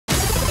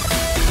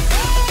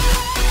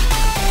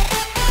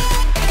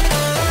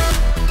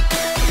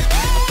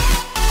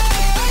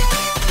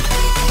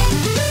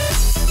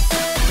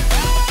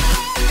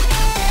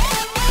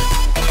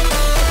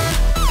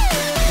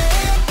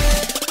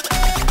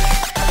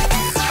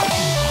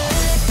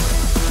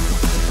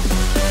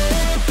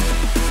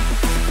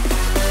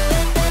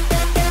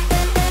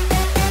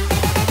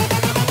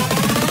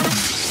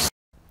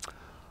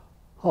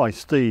Hi,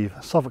 Steve,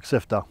 Suffolk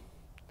Sifter.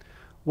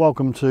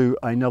 Welcome to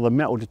another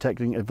metal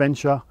detecting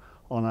adventure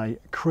on a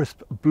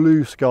crisp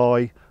blue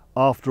sky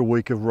after a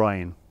week of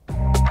rain.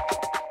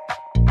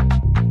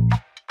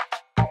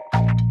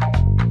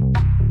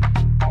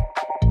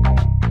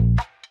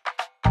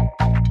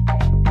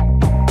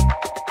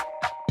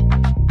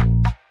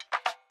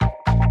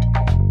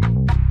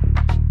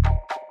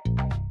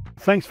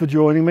 Thanks for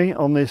joining me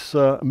on this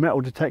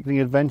metal detecting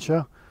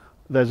adventure.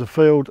 There's a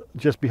field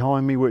just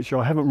behind me which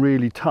I haven't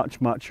really touched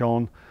much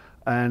on,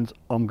 and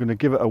I'm going to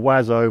give it a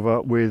whiz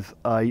over with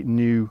a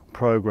new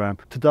program.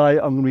 Today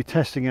I'm going to be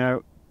testing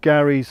out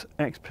Gary's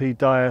XP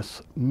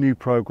Deus new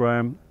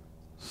program,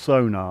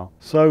 Sonar.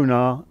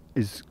 Sonar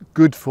is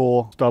good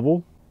for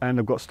stubble, and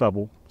I've got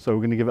stubble, so we're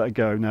going to give it a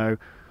go. Now,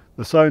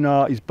 the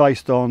Sonar is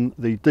based on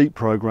the Deep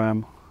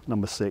program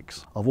number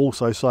 6. I've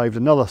also saved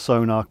another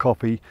Sonar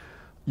copy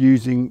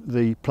using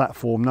the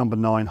platform number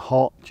 9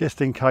 hot,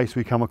 just in case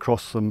we come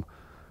across some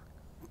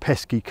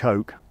pesky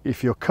coke.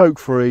 If you're coke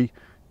free,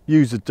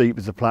 use the Deep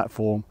as a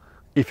platform.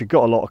 If you've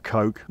got a lot of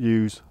coke,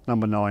 use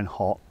number 9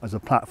 hot as a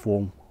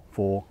platform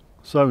for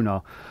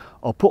Sonar.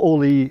 I'll put all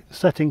the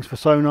settings for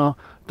Sonar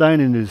down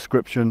in the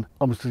description.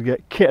 I'm just going to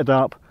get kitted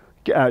up,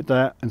 get out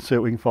there and see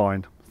what we can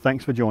find.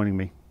 Thanks for joining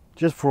me.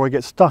 Just before I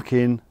get stuck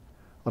in,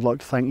 I'd like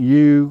to thank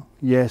you,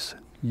 yes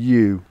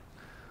you,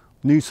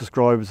 new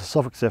subscribers to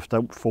Suffolk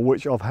Sifter, for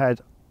which I've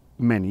had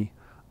many,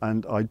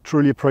 and I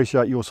truly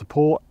appreciate your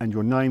support, and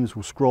your names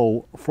will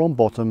scroll from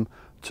bottom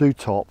to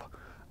top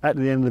at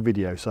the end of the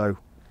video, so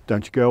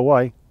don't you go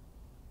away.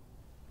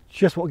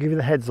 Just want to give you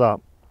the heads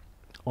up,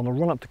 on the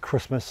run up to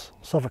Christmas,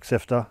 Suffolk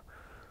Sifter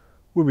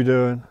we'll be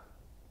doing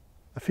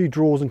a few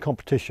draws and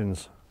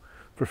competitions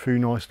for a few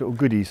nice little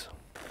goodies,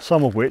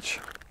 some of which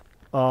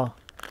are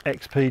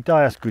XP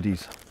Deus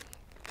goodies.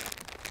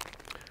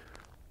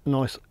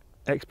 Nice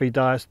XP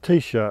Deus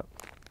t-shirt,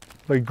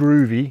 very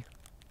groovy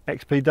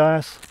XP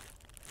Deus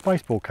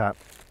baseball cap,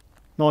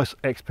 nice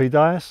XP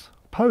Deus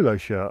polo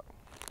shirt.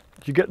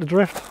 Did you get the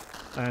drift?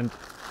 And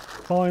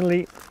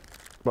finally,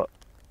 but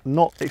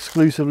not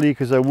exclusively,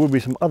 because there will be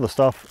some other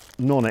stuff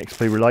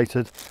non-XP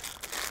related,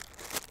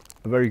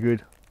 a very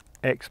good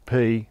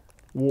XP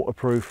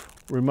waterproof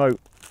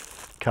remote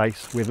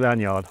case with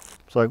lanyard.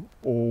 So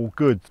all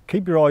good.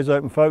 Keep your eyes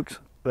open, folks.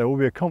 There will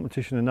be a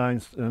competition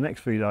announced in the next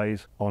few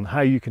days on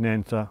how you can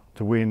enter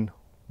to win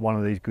one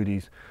of these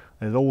goodies.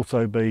 There'll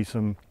also be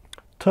some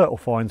Turtle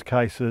Finds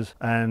cases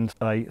and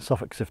a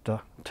Suffolk Sifter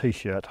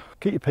t-shirt.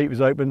 Keep your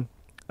peepers open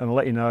and I'll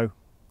let you know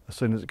as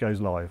soon as it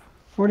goes live.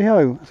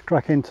 Righty-ho, let's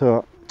crack into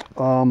it.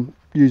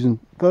 Using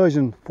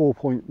version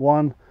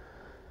 4.1,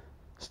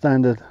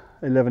 standard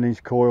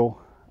 11-inch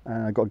coil,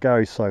 and I've got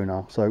Gary's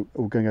Sonar. So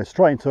we're going to go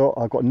straight into it.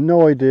 I've got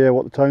no idea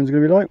what the tone's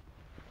going to be like,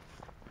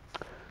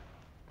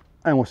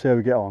 and we'll see how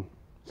we get on.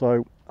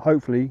 So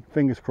hopefully,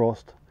 fingers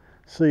crossed,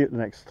 see you at the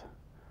next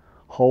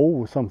hole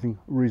with something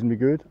reasonably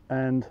good,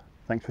 and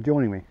thanks for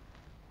joining me.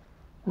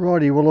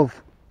 Righty, well,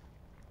 I've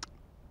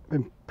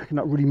been picking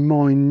up really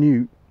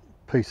minute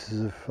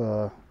pieces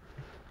of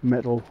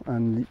metal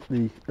and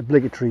the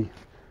obligatory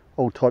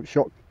old type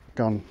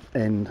shotgun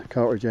end,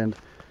 cartridge end.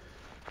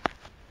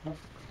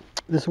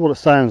 This is what it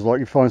sounds like.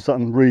 You find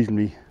something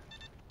reasonably.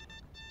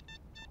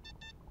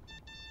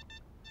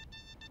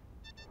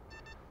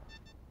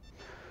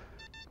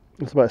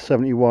 It's about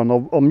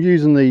 71. I'm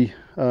using the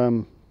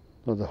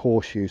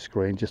horseshoe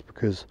screen just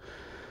because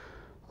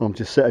I'm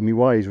just setting my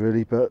ways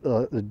really, but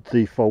the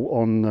default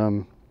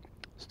on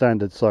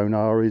standard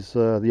Sonar is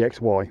the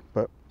XY,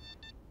 but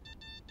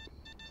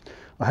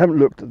I haven't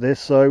looked at this,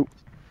 so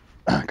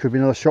could be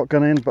another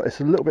shotgun end, but it's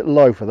a little bit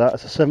low for that.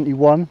 It's a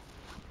 71.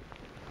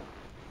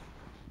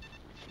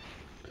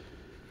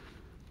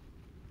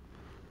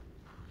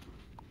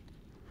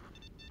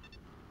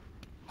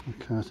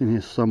 Okay, it's in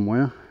here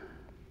somewhere.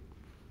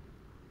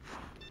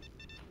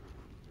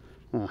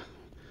 Ah,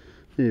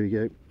 here we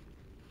go.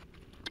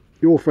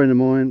 Your friend of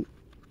mine,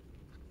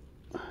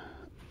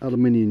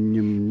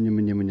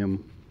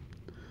 aluminium.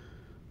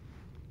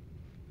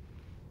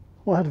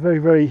 Well, I had a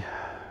very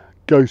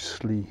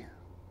ghostly,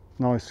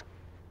 nice,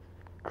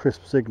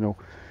 crisp signal.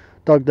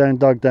 Dug down.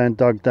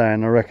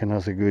 I reckon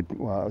that's a good.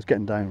 Well, I was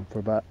getting down for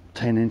about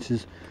 10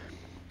 inches,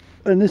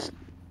 and this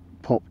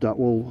popped up.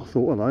 Well, I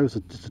thought, well, that was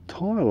just a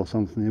tile or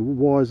something.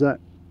 Why is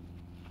that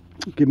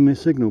giving me a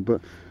signal?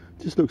 But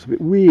it just looks a bit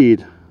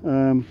weird.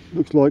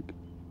 Looks like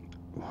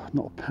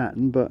not a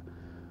pattern, but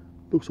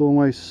looks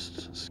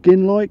almost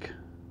skin-like.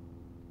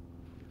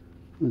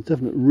 There's a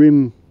definite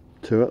rim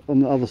to it. On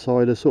the other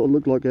side, it sort of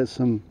looked like there's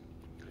some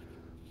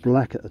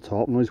black at the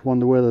top, and I just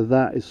wonder whether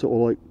that is sort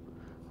of like,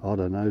 I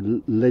don't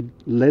know,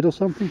 lead or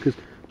something, because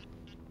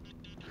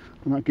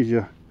that gives you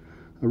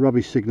a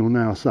rubbish signal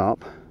now it's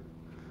up.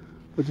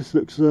 It just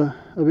looks a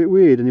bit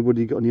weird.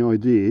 Anybody got any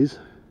ideas?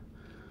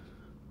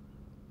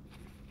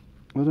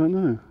 I don't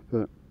know,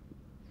 but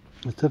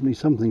there's definitely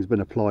something's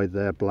been applied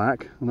there,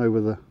 black, and over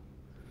the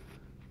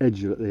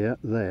edge of it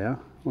there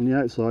on the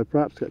outside,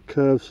 perhaps get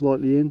curved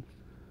slightly in.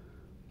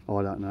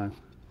 I don't know.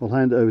 I'll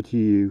hand it over to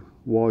you,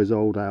 wise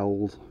old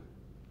owls.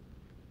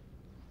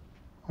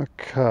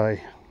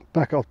 Okay,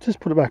 I'll just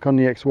put it back on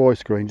the XY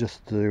screen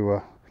just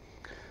to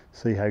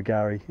see how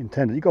Gary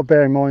intended. You've got to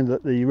bear in mind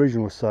that the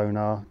original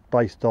sonar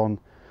based on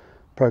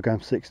program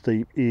 6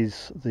 deep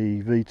is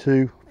the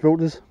V2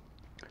 filters.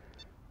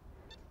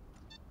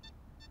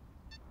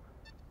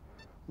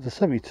 There's a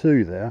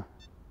 72 there.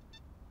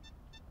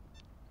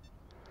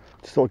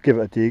 Just thought I'd give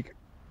it a dig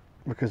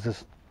because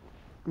there's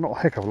not a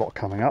heck of a lot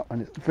coming up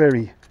and it's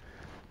very,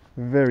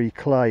 very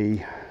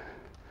clayey.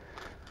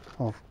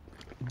 I'm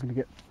going to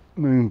get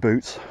moon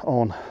boots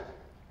on.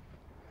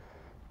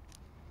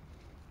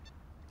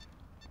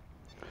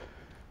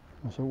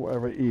 So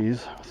whatever it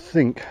is, I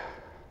think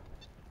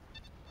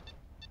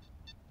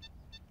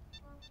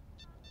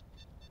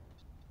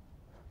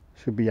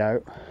should be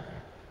out.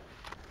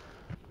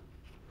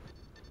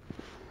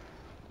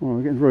 Well,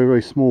 we're getting very,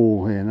 very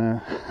small here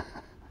now.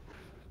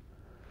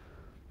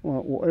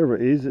 Well, whatever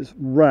it is, it's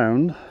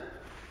round,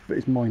 but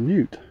it's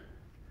minute.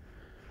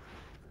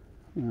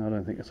 No, I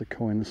don't think it's a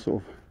coin. It's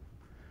sort of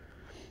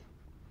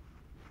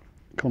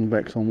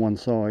convex on one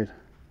side.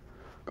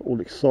 Got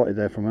all excited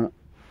there for a minute.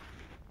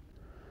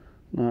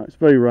 No, it's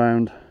very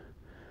round.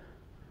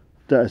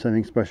 Don't have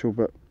anything special,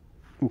 but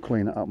we'll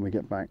clean it up when we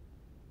get back.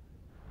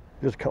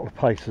 Just a couple of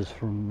paces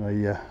from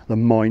the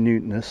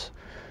minuteness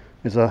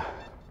is a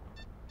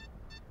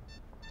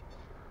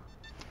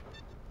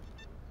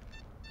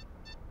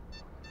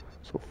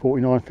sort of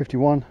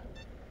 4951.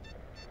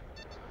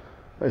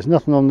 There's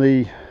nothing on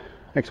the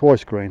XY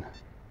screen.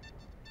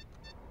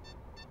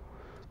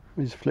 Let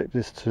me just flip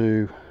this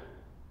to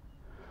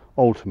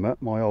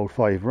Ultimate, my old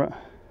favourite.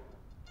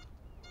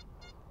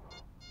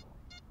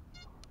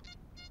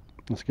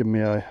 Let's give me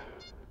a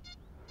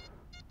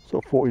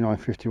sort of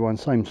 4951,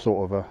 same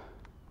sort of a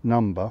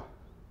number.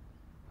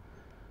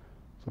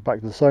 So back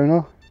to the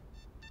sonar.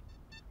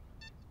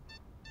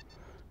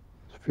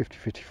 It's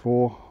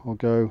 5054. I'll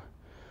go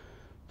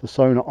the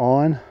Sonar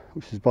Iron,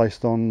 which is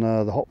based on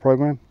the Hot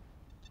program.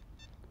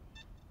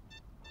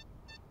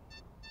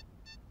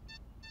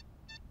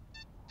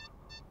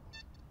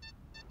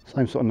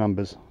 Same sort of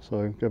numbers.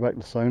 So go back to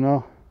the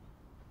sonar.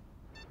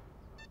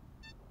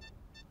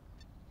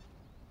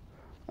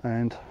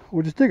 And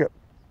we'll just dig it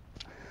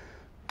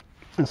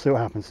and see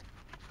what happens.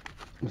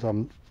 Because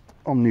I'm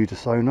new to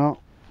sonar.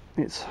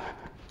 It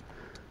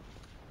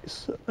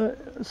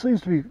seems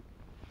to be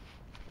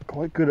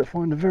quite good at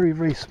finding very,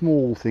 very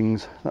small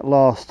things. That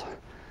last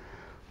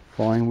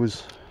find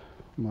was,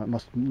 well, it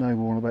must have no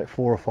more than about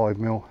 4 or 5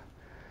 mil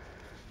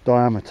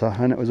diameter,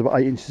 and it was about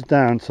 8 inches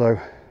down. So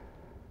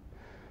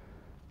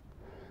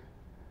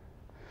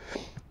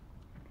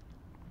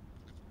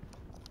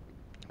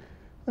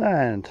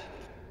and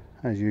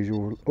as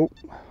usual, oh,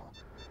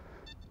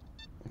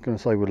 I'm going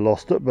to say we'd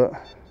lost it, but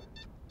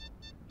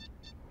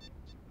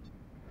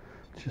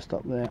just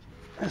up there.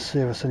 Let's see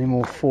if there's any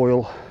more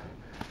foil.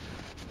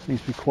 Seems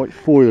to be quite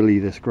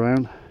foily, this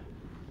ground.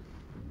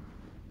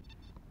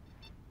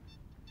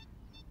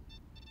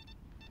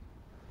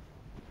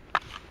 I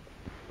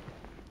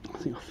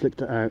think I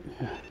flicked it out.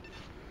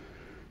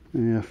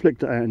 Yeah, I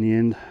flicked it out in the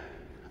end.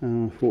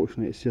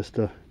 Unfortunately, it's just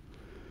a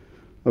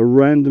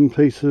random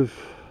piece of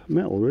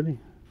metal, really.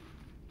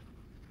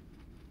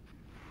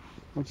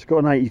 I've just got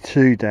an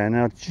 82 down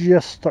now. I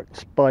just stuck the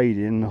spade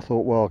in. I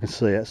thought, well, I can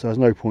see it, so there's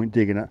no point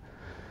digging it.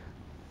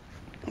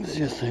 It's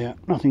just here,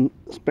 nothing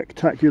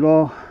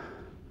spectacular,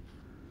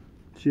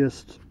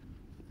 just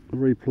a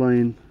very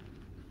plain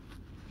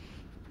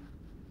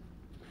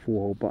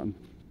 4-hole button.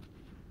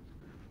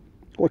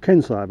 What I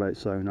can say about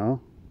sonar,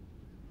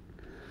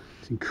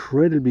 it's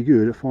incredibly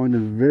good at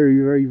finding very,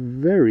 very,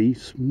 very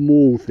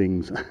small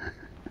things.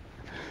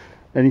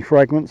 Any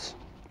fragments,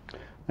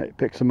 it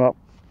picks them up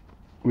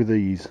with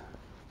ease.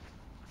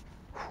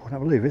 I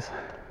don't believe this.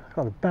 I've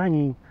got a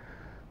banging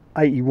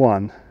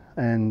 81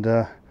 and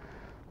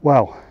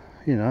wow,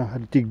 you know, I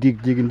had to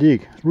dig and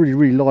dig. It's really,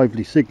 really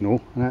lively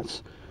signal, and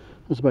that's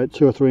about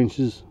 2 or 3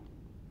 inches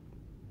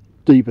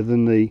deeper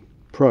than the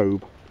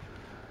probe.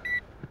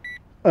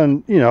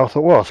 And you know, I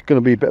thought, well, it's going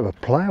to be a bit of a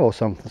plough or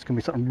something. It's going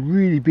to be something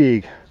really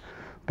big,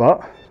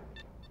 but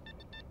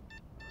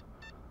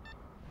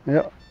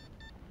yeah,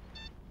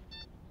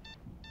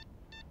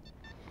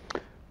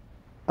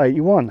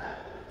 81,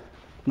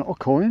 not a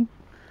coin,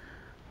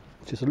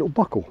 just a little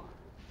buckle.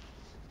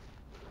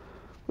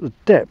 But the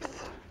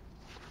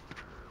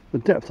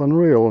depth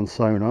unreal on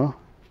sonar.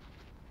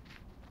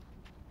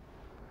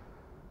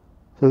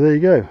 So there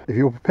you go. If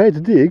you're prepared to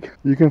dig,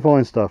 you can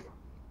find stuff.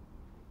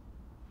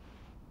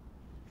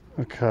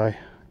 Okay,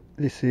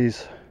 this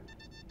is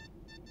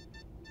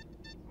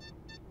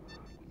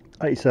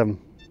 87.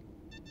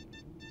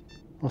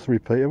 That's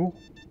repeatable.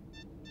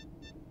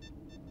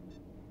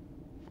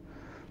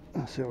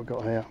 Let's see what we've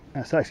got here.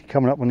 That's actually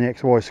coming up on the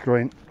XY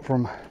screen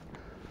from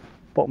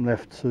bottom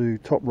left to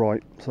top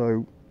right.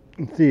 So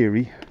in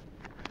theory, it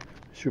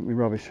shouldn't be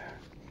rubbish.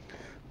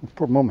 The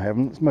problem I'm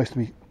having is most of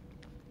me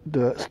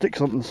dirt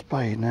sticks onto the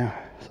spade now.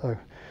 So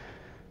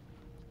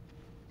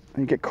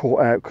and you get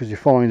caught out because your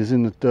find is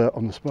in the dirt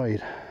on the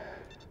spade.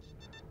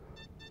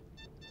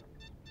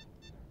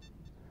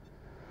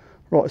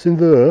 Right, it's in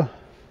there.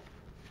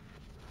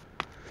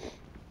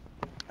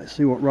 Let's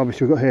see what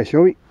rubbish we've got here,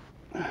 shall we?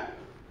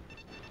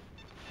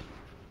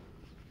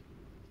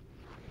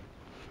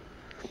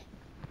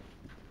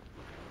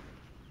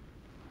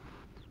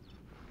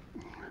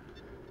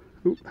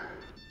 Oop.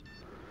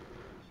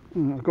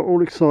 I got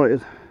all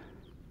excited.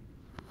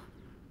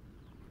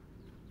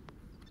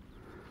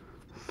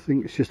 I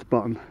think it's just a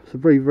button. It's a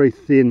very, very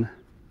thin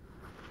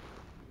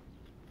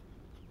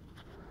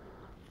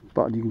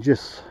button. You can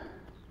just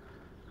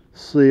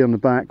see on the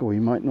back, or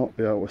you might not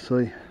be able to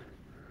see,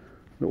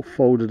 little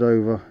folded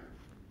over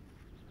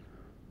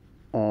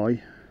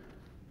eye.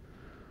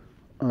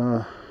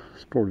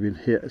 It's probably been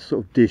hit, it's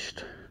sort of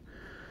dished,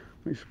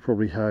 which is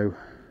probably how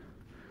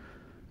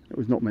it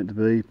was not meant to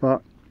be,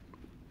 but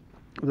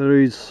there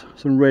is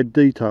some red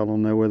detail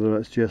on there, whether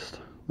that's just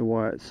the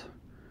way it's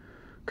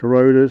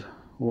corroded,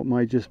 or it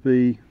may just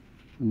be,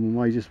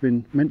 may just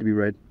been meant to be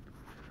red.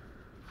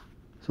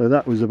 So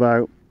that was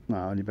about,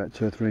 only about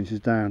 2 or 3 inches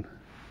down.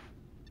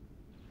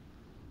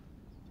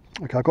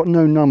 Okay, I've got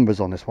no numbers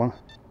on this one.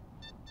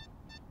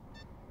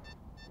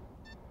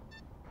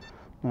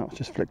 No, it's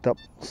just flicked up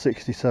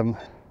 67.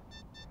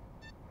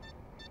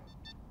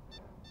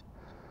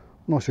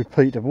 Nice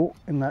repeatable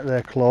in that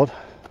there clod.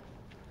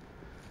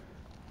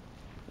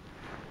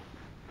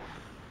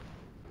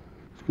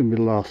 It's going to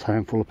be the last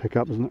handful of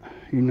pickup, isn't it?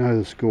 You know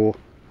the score,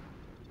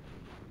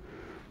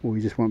 or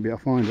you just won't be able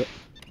to find it.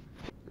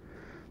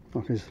 I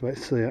can just about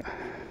see it.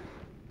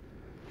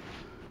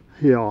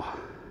 Here.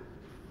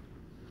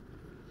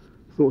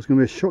 Thought it was going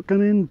to be a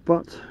shotgun in,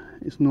 but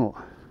it's not.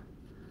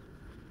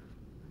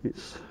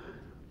 It's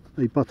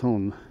a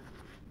baton.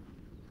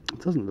 It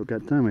doesn't look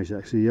that damaged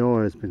actually. The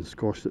eye has been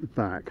squashed at the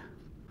back,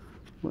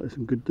 but there's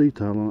some good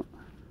detail on it.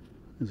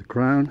 There's a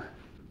crown.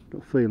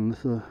 Got a feeling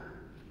it's a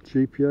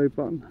GPO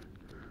button.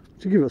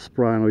 To give it a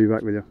spray and I'll be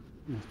back with you.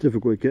 It's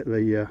difficult to get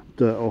the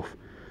dirt off,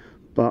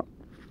 but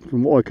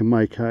from what I can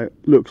make out,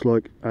 looks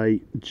like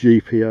a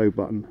GPO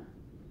button.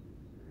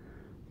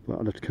 But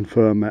I'll have to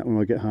confirm that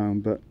when I get home.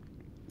 But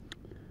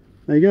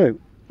there you go.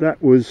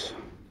 That was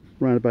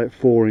around about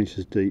 4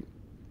 inches deep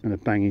and a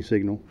banging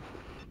signal.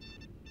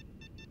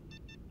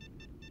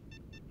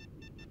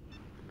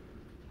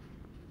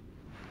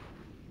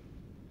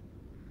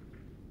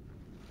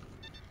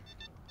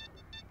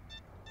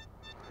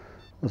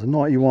 There's a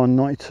 91,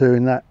 92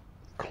 in that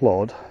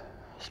clod.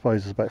 I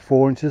suppose it's about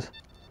 4 inches.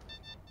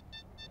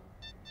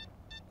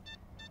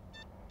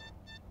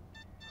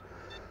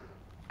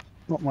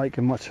 Not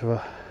making much of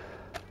a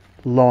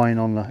line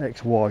on the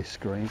XY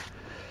screen.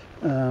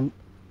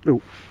 Oh,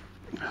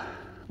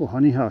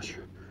 honey hush.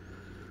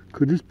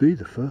 Could this be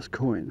the first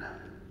coin?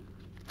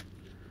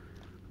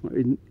 Well,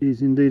 it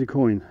is indeed a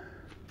coin.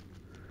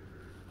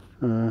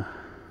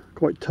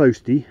 Quite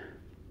toasty.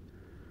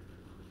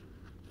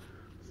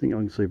 I think I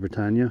can see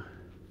Britannia,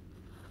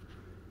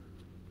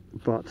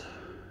 but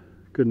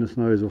goodness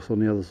knows what's on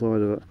the other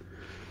side of it.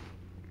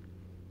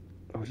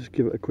 I'll just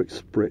give it a quick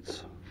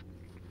spritz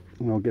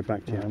and I'll get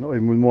back to you. Not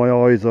even with my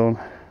eyes on,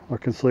 I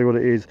can see what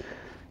it is.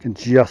 I can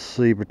just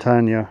see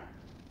Britannia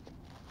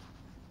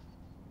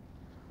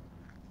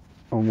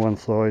on one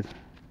side,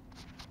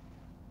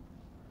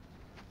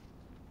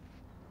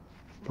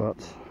 but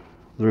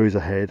there is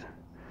a head.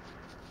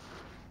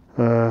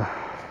 If I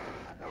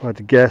had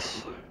to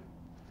guess,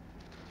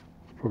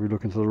 probably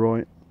looking to the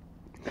right.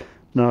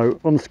 No,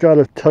 on the scale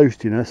of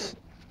toastiness,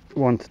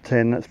 1 to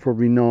 10, that's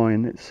probably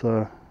 9. It's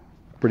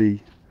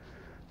pretty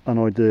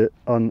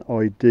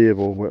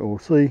unideable. We'll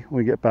see when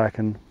we get back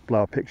and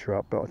blow a picture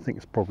up, but I think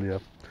it's probably a, I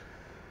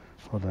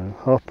don't know,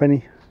 half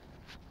penny.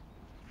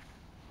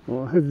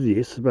 Well, I have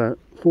this about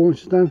 4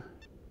 inches down.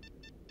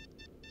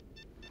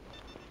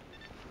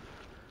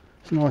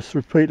 It's a nice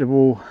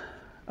repeatable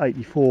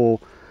 84.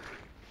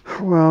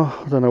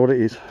 Well, I don't know what it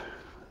is.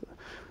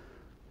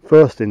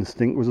 First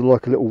instinct was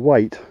like a little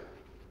weight.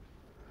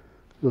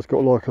 It's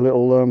got like a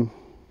little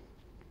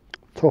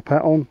top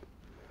hat on,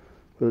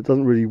 but it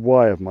doesn't really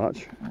weigh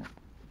much.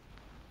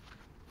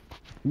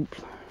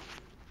 Oops.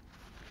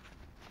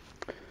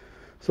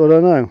 So I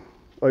don't know.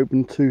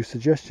 Open to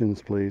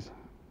suggestions, please.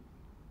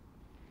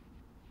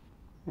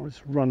 I'll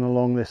just run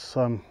along this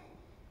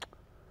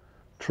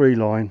tree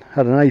line.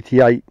 Had an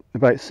 88,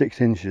 about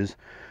 6 inches.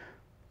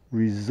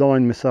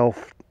 Resigned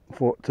myself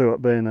to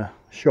it being a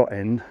shot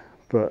end,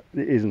 but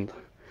it isn't.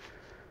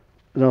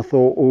 And I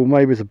thought, well,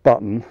 maybe it's a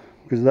button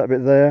because of that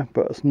bit there,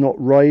 but it's not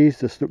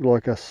raised. It's looked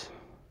like it's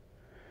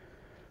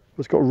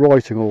got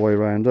writing all the way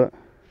around it.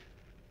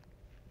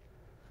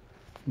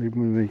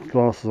 Even with the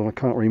glasses on, I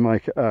can't really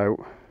make it out.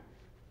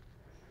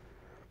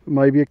 But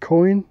maybe a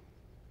coin.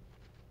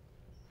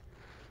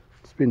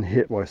 It's been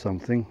hit by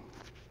something.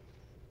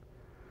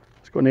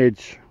 It's got an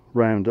edge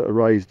round it, a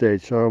raised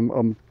edge, so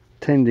I'm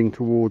tending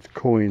towards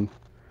coin.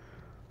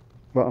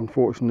 But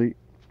unfortunately,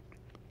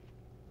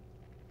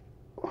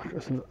 I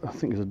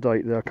think there's a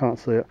date there, I can't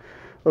see it.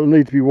 It'll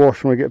need to be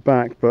washed when I get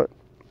back, but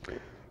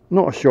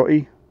not a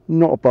shotty,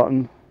 not a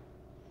button,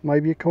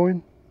 maybe a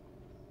coin.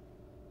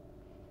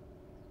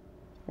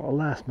 Well,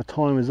 alas, my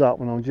time is up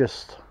and I'm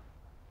just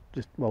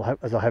just, well,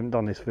 as I haven't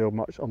done this field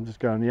much, I'm just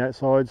going the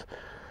outsides.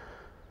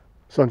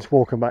 So I'm just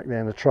walking back there,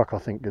 and the truck I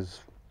think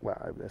is,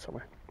 well, over there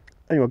somewhere.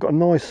 Anyway, I've got a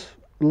nice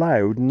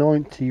loud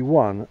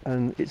 91,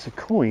 and it's a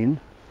coin,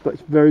 but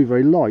it's very,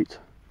 very light.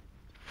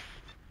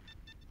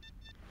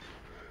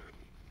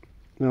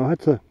 Now I had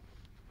to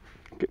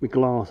get my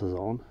glasses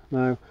on.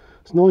 Now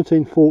it's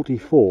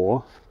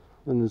 1944,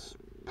 and there's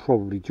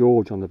probably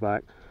George on the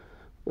back,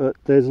 but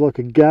there's like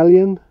a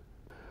galleon,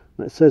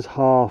 and it says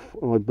half,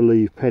 I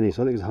believe, penny,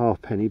 so I think it's a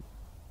half penny.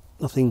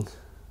 Nothing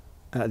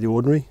out of the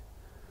ordinary.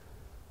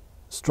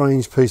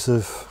 Strange piece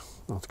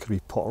of, oh, it could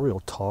be pottery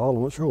or tile,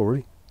 I'm not sure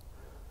really.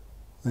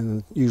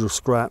 And the usual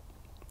scrap,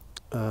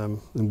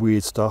 and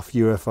weird stuff,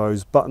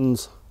 UFOs,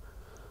 buttons,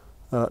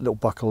 little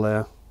buckle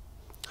there,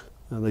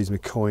 and these are my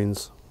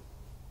coins.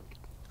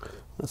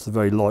 That's a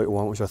very light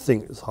one, which I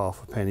think is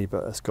half a penny,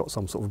 but it's got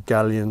some sort of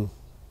galleon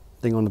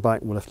thing on the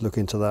back. We'll have to look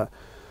into that.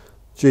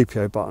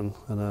 GPO button,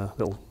 and a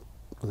little,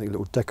 I think a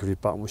little decorative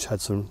button which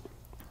had some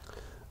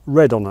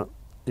red on it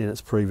in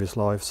its previous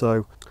life.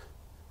 So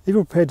if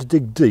you're prepared to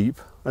dig deep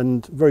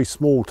and very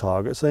small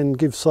targets, then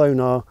give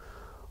sonar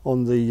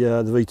on the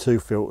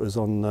V2 filters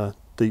on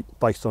deep,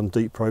 based on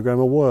deep program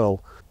a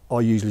whirl.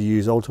 I usually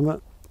use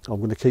ultimate. I'm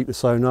going to keep the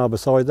sonar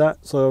beside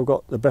that, so I've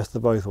got the best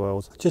of both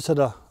worlds. Just had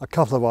a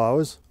couple of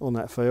hours on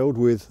that field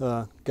with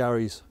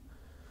Gary's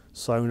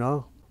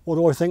sonar. What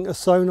do I think of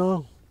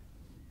sonar?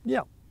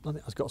 Yeah, I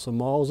think it's got some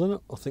miles in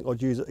it. I think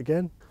I'd use it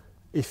again.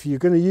 If you're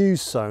going to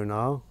use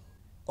sonar,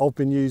 I've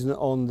been using it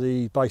on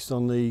based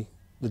on the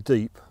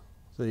deep,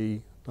 the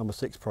number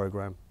 6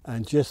 program,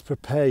 and just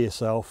prepare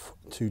yourself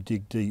to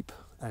dig deep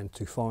and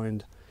to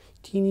find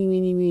teeny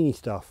weeny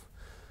stuff,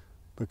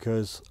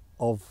 because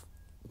I've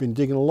been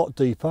digging a lot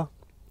deeper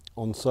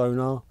on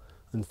sonar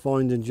and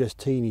finding just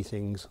teeny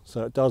things.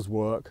 So it does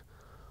work.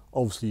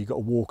 Obviously you've got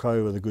to walk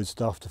over the good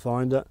stuff to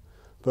find it,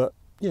 but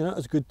you know,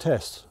 it's a good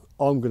test.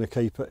 I'm going to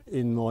keep it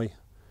in my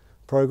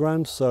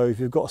programs, so if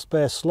you've got a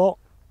spare slot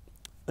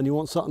and you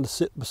want something to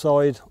sit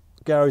beside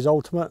Gary's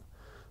ultimate,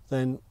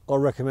 then I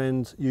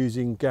recommend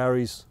using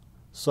Gary's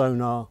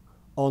sonar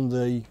on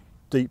the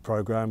deep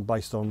program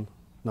based on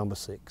number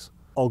 6.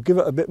 I'll give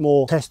it a bit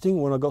more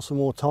testing when I've got some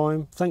more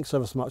time. Thanks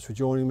ever so much for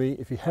joining me.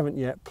 If you haven't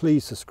yet,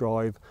 please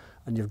subscribe,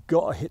 and you've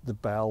got to hit the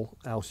bell,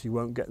 else you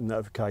won't get the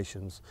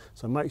notifications.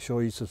 So make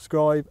sure you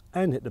subscribe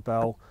and hit the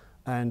bell,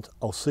 and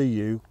I'll see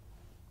you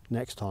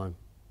next time.